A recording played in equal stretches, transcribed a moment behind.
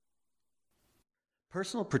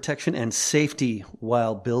Personal protection and safety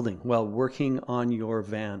while building, while working on your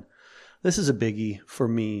van. This is a biggie for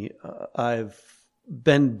me. I've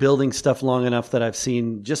been building stuff long enough that I've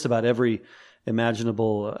seen just about every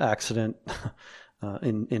imaginable accident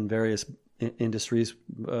in various industries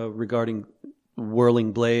regarding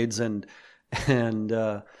whirling blades and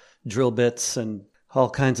drill bits and all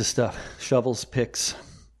kinds of stuff, shovels, picks,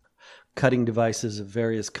 cutting devices of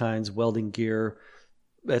various kinds, welding gear,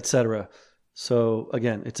 etc. So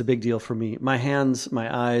again, it's a big deal for me. My hands,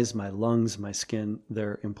 my eyes, my lungs, my skin,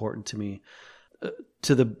 they're important to me.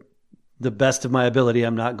 To the best of my ability,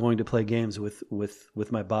 I'm not going to play games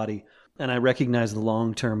with my body. And I recognize the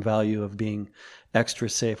long-term value of being extra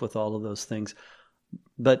safe with all of those things.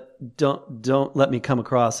 But don't let me come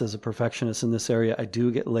across as a perfectionist in this area. I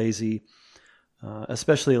do get lazy,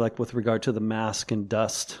 especially like with regard to the mask and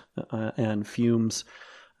dust and fumes.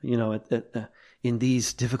 You know, in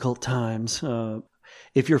these difficult times,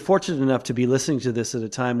 if you're fortunate enough to be listening to this at a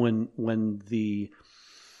time when the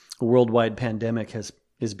worldwide pandemic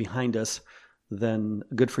is behind us, then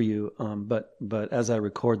good for you. But as I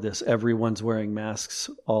record this, everyone's wearing masks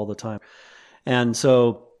all the time, and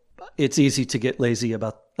so it's easy to get lazy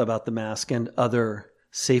about the mask and other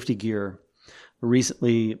safety gear.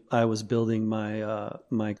 Recently, I was building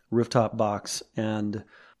my rooftop box, and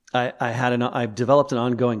I've developed an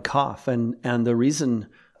ongoing cough, and the reason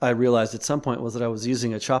I realized at some point was that I was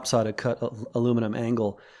using a chop saw to cut aluminum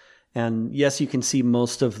angle, and yes, you can see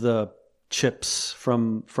most of the chips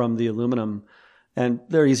from the aluminum, and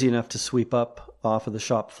they're easy enough to sweep up off of the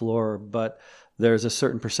shop floor, but there's a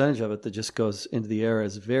certain percentage of it that just goes into the air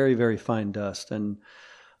as very, very fine dust, and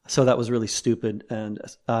so that was really stupid, and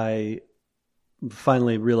I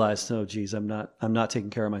finally realized, oh geez, I'm not taking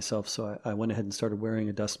care of myself. So I went ahead and started wearing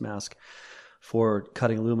a dust mask for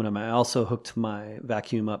cutting aluminum. I also hooked my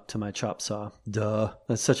vacuum up to my chop saw. Duh.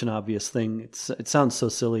 That's such an obvious thing. It sounds so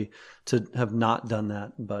silly to have not done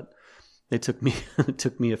that, but it took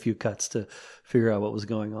me a few cuts to figure out what was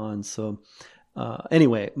going on. So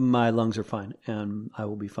anyway, my lungs are fine and I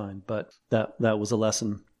will be fine. But that was a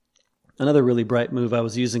lesson. Another really bright move, I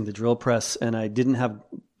was using the drill press and I didn't have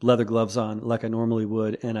leather gloves on like I normally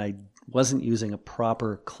would, and I wasn't using a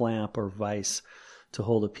proper clamp or vise to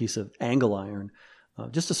hold a piece of angle iron,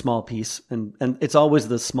 just a small piece. And it's always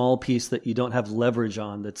the small piece that you don't have leverage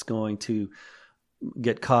on that's going to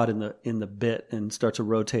get caught in the bit and start to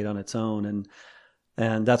rotate on its own.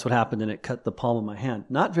 And that's what happened, and it cut the palm of my hand.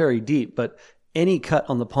 Not very deep, but any cut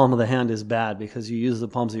on the palm of the hand is bad because you use the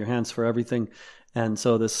palms of your hands for everything. And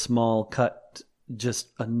so this small cut just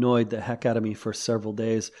annoyed the heck out of me for several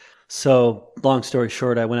days. So long story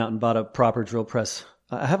short, I went out and bought a proper drill press.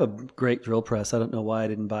 I have a great drill press. I don't know why I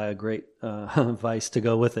didn't buy a great vise to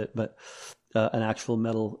go with it, but an actual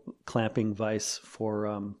metal clamping vise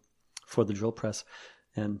for the drill press.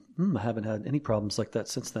 And I haven't had any problems like that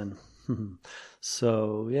since then.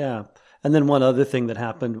 So yeah. And then one other thing that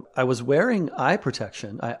happened, I was wearing eye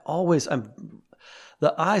protection.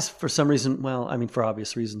 The eyes, for some reason, well, I mean, for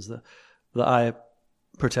obvious reasons, the eye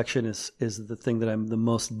protection is the thing that I'm the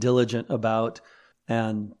most diligent about,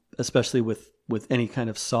 and especially with any kind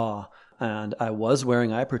of saw. And I was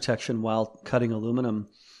wearing eye protection while cutting aluminum,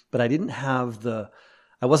 but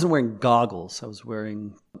I wasn't wearing goggles. I was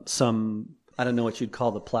wearing some, I don't know what you'd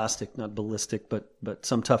call the plastic, not ballistic, but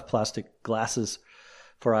some tough plastic glasses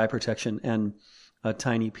for eye protection, and a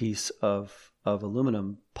tiny piece of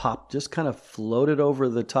aluminum just kind of floated over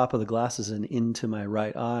the top of the glasses and into my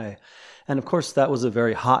right eye. And of course, that was a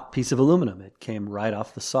very hot piece of aluminum. It came right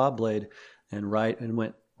off the saw blade and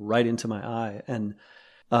went right into my eye. And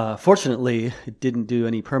fortunately, it didn't do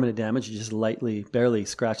any permanent damage. It just barely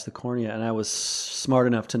scratched the cornea. And I was smart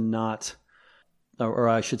enough to not, or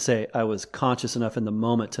I should say, I was conscious enough in the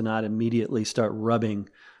moment to not immediately start rubbing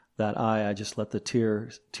that eye. I just let the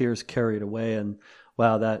tears carry it away, and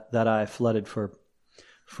wow, that eye flooded for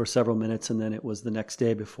several minutes, and then it was the next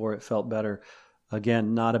day before it felt better.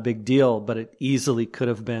 Again, not a big deal, but it easily could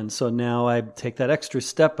have been. So now I take that extra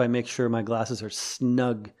step. I make sure my glasses are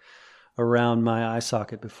snug around my eye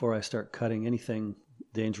socket before I start cutting anything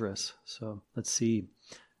dangerous. So let's see.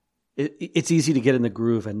 It's easy to get in the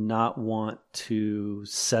groove and not want to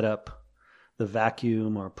set up the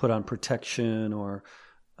vacuum or put on protection or,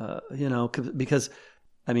 because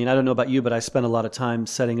I mean, I don't know about you, but I spend a lot of time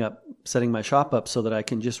setting my shop up so that I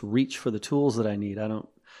can just reach for the tools that I need. I don't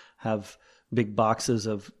have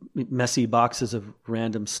messy boxes of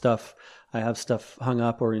random stuff. I have stuff hung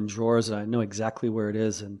up or in drawers, and I know exactly where it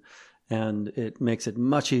is. and it makes it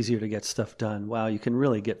much easier to get stuff done. Wow, you can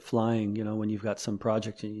really get flying, when you've got some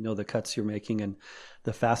project and the cuts you're making and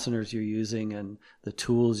the fasteners you're using and the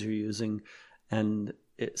tools you're using. And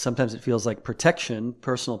sometimes it feels like protection,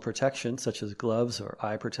 personal protection, such as gloves or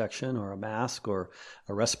eye protection or a mask or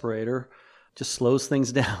a respirator, just slows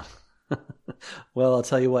things down. Well, I'll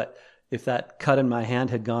tell you what, if that cut in my hand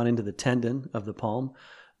had gone into the tendon of the palm,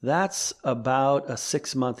 that's about a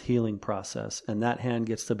 6-month healing process, and that hand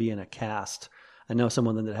gets to be in a cast. I know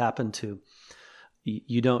someone that it happened to.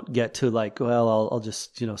 You don't get to I'll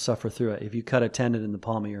just suffer through it. If you cut a tendon in the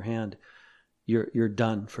palm of your hand, you're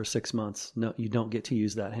done for 6 months. No, you don't get to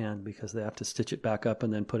use that hand because they have to stitch it back up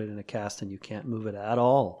and then put it in a cast, and you can't move it at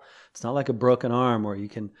all. It's not like a broken arm where you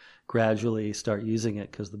can gradually start using it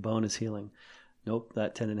because the bone is healing. Nope,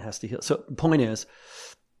 that tendon has to heal. So the point is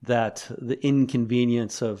that the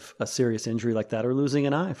inconvenience of a serious injury like that, or losing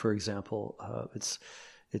an eye, for example,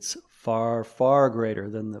 it's far, far greater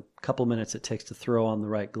than the couple minutes it takes to throw on the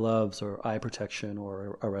right gloves or eye protection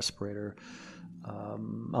or a respirator.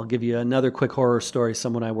 I'll give you another quick horror story.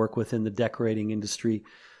 Someone I work with in the decorating industry,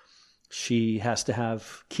 she has to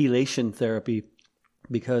have chelation therapy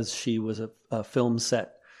because she was a film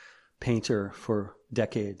set painter for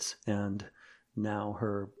decades, and now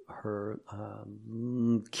her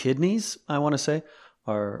kidneys, I want to say,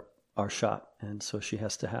 are shot, and so she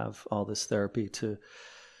has to have all this therapy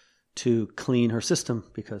to clean her system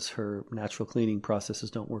because her natural cleaning processes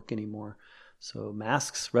don't work anymore. So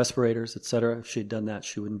masks, respirators, etc. If she'd done that,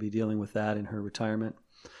 she wouldn't be dealing with that in her retirement.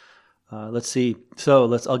 Let's see.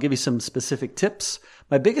 So I'll give you some specific tips.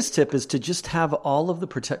 My biggest tip is to just have all of the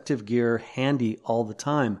protective gear handy all the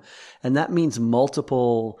time, and that means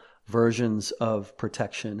multiple versions of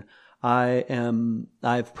protection.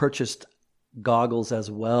 I've purchased goggles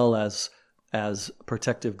as well as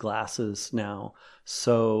protective glasses now.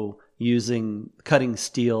 So cutting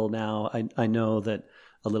steel now, I know that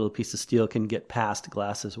a little piece of steel can get past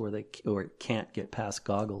glasses or it can't get past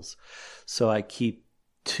goggles. So I keep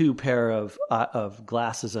 2 pair of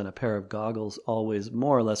glasses and a pair of goggles always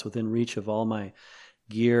more or less within reach of all my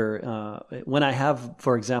gear. When I have,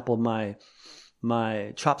 for example,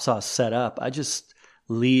 my chop saw set up, I just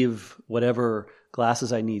leave whatever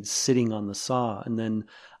glasses I need sitting on the saw, and then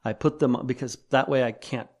I put them, because that way I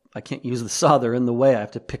can't use the saw. They're in the way. I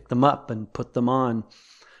have to pick them up and put them on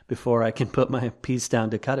before I can put my piece down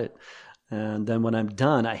to cut it. And then when I'm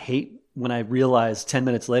done, I hate when I realize 10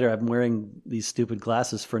 minutes later I'm wearing these stupid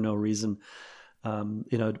glasses for no reason,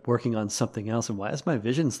 working on something else. And why is my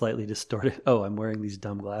vision slightly distorted? Oh, I'm wearing these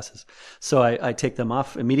dumb glasses. So I take them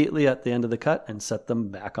off immediately at the end of the cut and set them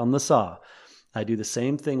back on the saw. I do the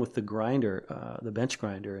same thing with the grinder, the bench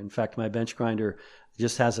grinder. In fact, my bench grinder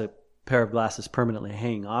just has a pair of glasses permanently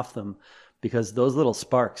hanging off them, because those little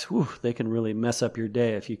sparks, they can really mess up your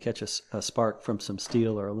day if you catch a spark from some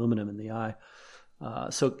steel or aluminum in the eye.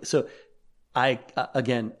 So I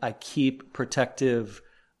keep protective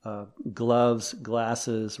gloves,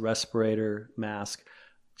 glasses, respirator, mask,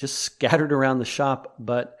 just scattered around the shop,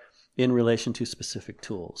 but in relation to specific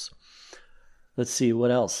tools. Let's see, what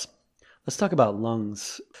else? Let's talk about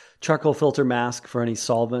lungs. Charcoal filter mask for any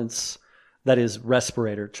solvents. That is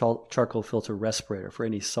respirator, charcoal filter respirator for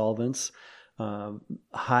any solvents.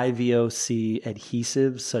 High VOC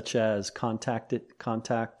adhesives such as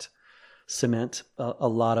contact cement. A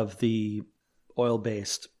lot of the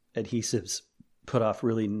oil-based adhesives put off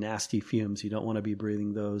really nasty fumes. You don't want to be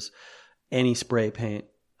breathing those. Any spray paint,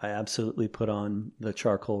 I absolutely put on the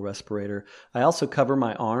charcoal respirator. I also cover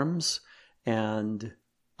my arms, and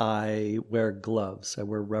I wear gloves. I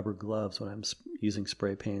wear rubber gloves when I'm using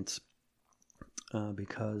spray paints.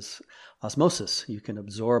 Because osmosis, you can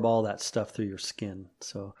absorb all that stuff through your skin.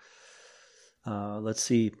 So let's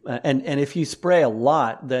see. And if you spray a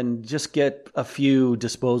lot, then just get a few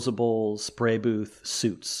disposable spray booth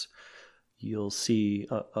suits. You'll see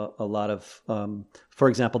a lot of, for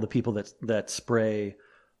example, the people that spray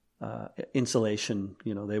insulation,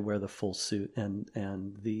 they wear the full suit,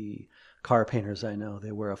 and the car painters I know,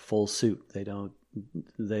 they wear a full suit. They don't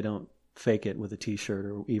fake it with a t-shirt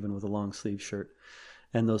or even with a long sleeve shirt.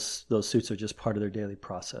 And those suits are just part of their daily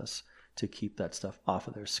process to keep that stuff off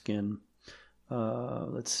of their skin.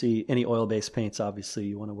 Let's see, any oil-based paints, obviously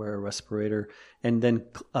you want to wear a respirator. And then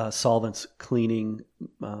solvents, cleaning,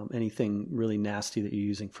 anything really nasty that you're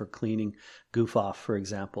using for cleaning. Goof off, for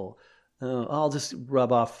example. I'll just grab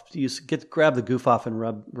the goof off and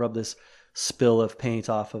rub this spill of paint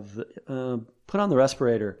off of put on the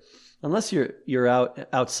respirator. Unless you're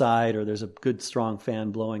outside or there's a good strong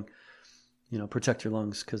fan blowing, protect your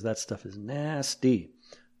lungs, because that stuff is nasty.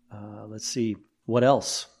 Let's see, what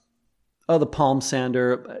else? Oh, the palm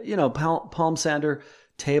sander, palm sander,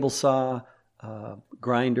 table saw,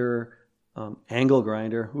 grinder, angle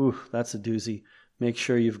grinder. Ooh, that's a doozy. Make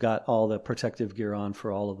sure you've got all the protective gear on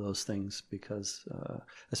for all of those things because,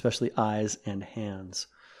 especially eyes and hands.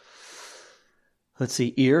 Let's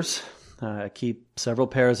see, ears. I keep several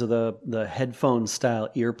pairs of the headphone style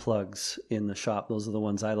earplugs in the shop. Those are the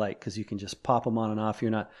ones I like because you can just pop them on and off.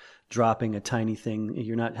 You're not dropping a tiny thing.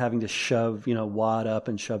 You're not having to shove, wad up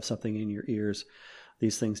and shove something in your ears.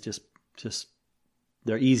 These things just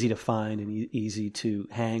they're easy to find and easy to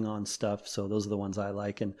hang on stuff. So those are the ones I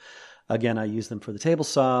like. And again, I use them for the table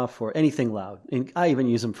saw, for anything loud. And I even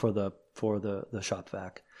use them for the shop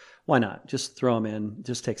vac. Why not? Just throw them in. It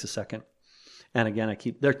just takes a second. And again,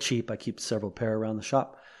 they're cheap. I keep several pair around the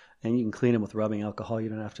shop, and you can clean them with rubbing alcohol. You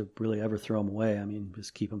don't have to really ever throw them away. I mean,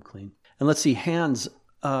 just keep them clean. And let's see, hands,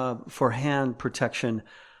 for hand protection,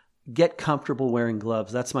 get comfortable wearing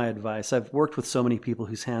gloves. That's my advice. I've worked with so many people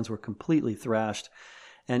whose hands were completely thrashed.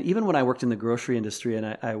 And even when I worked in the grocery industry,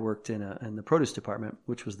 and I worked in the produce department,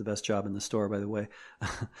 which was the best job in the store, by the way,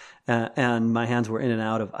 and my hands were in and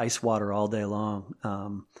out of ice water all day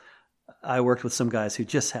long. I worked with some guys who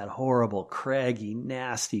just had horrible, craggy,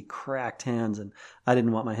 nasty, cracked hands, and I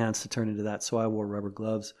didn't want my hands to turn into that, so I wore rubber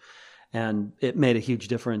gloves. And it made a huge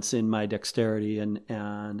difference in my dexterity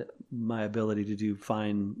and my ability to do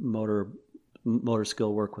fine motor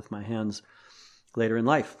skill work with my hands later in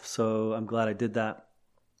life. So I'm glad I did that.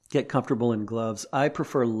 Get comfortable in gloves. I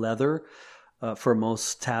prefer leather for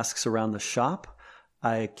most tasks around the shop.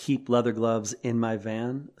 I keep leather gloves in my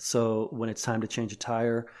van, so when it's time to change a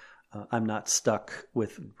tire, I'm not stuck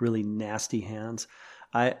with really nasty hands.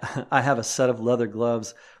 I have a set of leather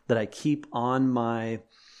gloves that I keep on my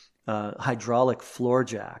hydraulic floor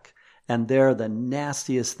jack, and they're the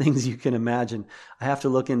nastiest things you can imagine. I have to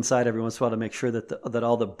look inside every once in a while to make sure that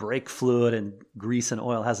all the brake fluid and grease and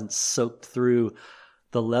oil hasn't soaked through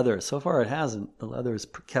the leather. So far, it hasn't. The leather has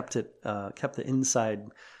kept the inside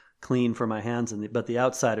clean for my hands, but the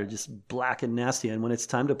outside are just black and nasty. And when it's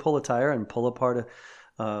time to pull a tire and pull apart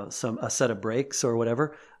a set of brakes or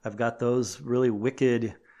whatever, I've got those really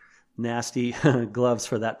wicked, nasty gloves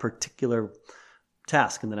for that particular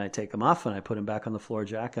task. And then I take them off and I put them back on the floor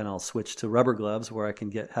jack, and I'll switch to rubber gloves where I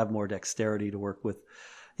can have more dexterity to work with,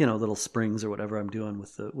 little springs or whatever I'm doing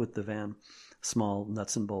with the van, small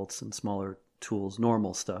nuts and bolts and smaller tools,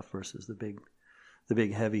 normal stuff versus the big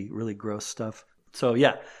heavy, really gross stuff. So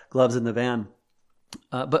yeah, gloves in the van.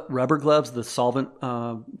 But rubber gloves, the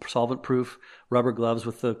solvent-proof rubber gloves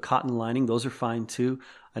with the cotton lining, those are fine too.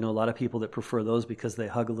 I know a lot of people that prefer those because they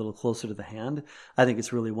hug a little closer to the hand. I think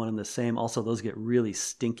it's really one and the same. Also, those get really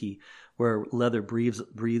stinky where leather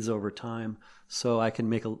breathes over time. So I can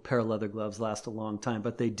make a pair of leather gloves last a long time,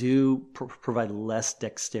 but they do provide less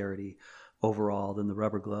dexterity overall than the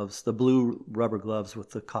rubber gloves, the blue rubber gloves with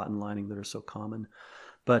the cotton lining that are so common.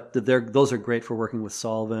 But those are great for working with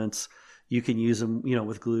solvents. You can use them,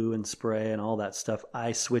 with glue and spray and all that stuff.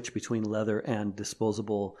 I switch between leather and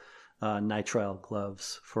disposable nitrile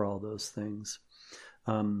gloves for all those things.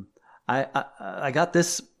 I got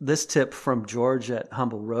this tip from George at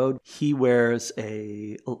Humble Road. He wears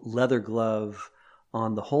a leather glove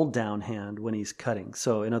on the hold down hand when he's cutting.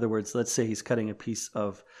 So in other words, let's say he's cutting a piece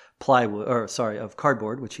of of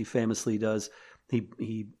cardboard, which he famously does.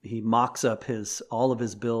 He mocks up all of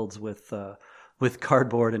his builds with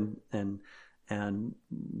cardboard and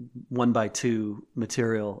 1x2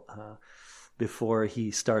 material before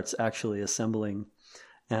he starts actually assembling.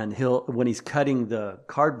 And when he's cutting the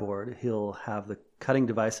cardboard, he'll have the cutting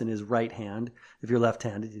device in his right hand. If you're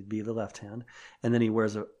left-handed, it'd be the left hand. And then he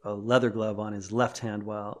wears a leather glove on his left hand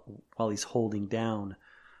while he's holding down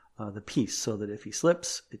the piece, so that if he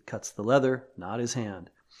slips, it cuts the leather, not his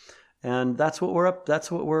hand. And that's what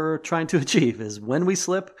we're trying to achieve, is when we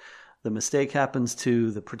slip, the mistake happens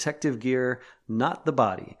to the protective gear, not the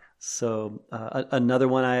body. So another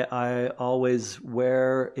one I always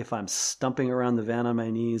wear if I'm stumping around the van on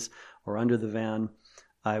my knees or under the van,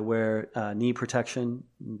 I wear knee protection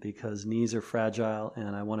because knees are fragile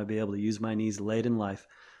and I want to be able to use my knees late in life.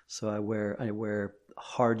 So I wear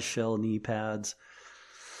hard shell knee pads.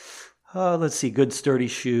 Let's see, good sturdy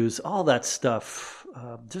shoes, all that stuff.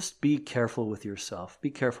 Just be careful with yourself.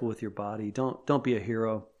 Be careful with your body. Don't be a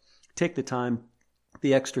hero. Take the time,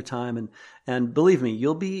 the extra time, and believe me,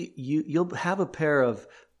 you'll have a pair of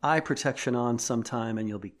eye protection on sometime, and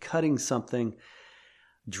you'll be cutting something,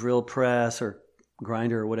 drill press or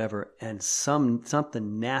grinder or whatever, and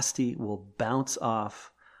something nasty will bounce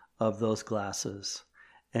off of those glasses,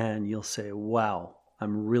 and you'll say, "Wow,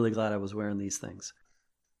 I'm really glad I was wearing these things."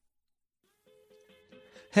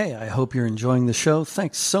 Hey, I hope you're enjoying the show.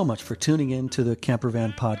 Thanks so much for tuning in to the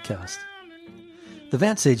Campervan podcast. The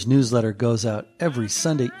Van Sage newsletter goes out every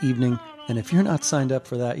Sunday evening, and if you're not signed up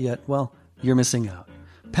for that yet, well, you're missing out.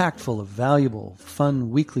 Packed full of valuable, fun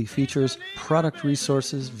weekly features, product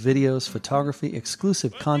resources, videos, photography,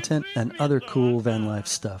 exclusive content, and other cool van life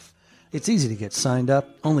stuff. It's easy to get signed up,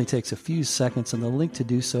 only takes a few seconds, and the link to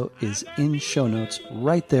do so is in show notes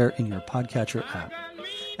right there in your podcatcher app.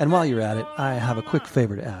 And while you're at it, I have a quick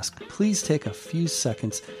favor to ask. Please take a few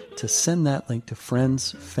seconds to send that link to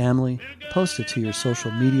friends, family, post it to your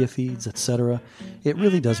social media feeds, etc. It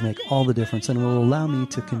really does make all the difference and will allow me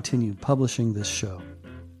to continue publishing this show.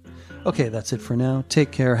 Okay, that's it for now.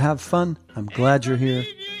 Take care, have fun. I'm glad you're here.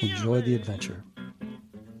 Enjoy the adventure.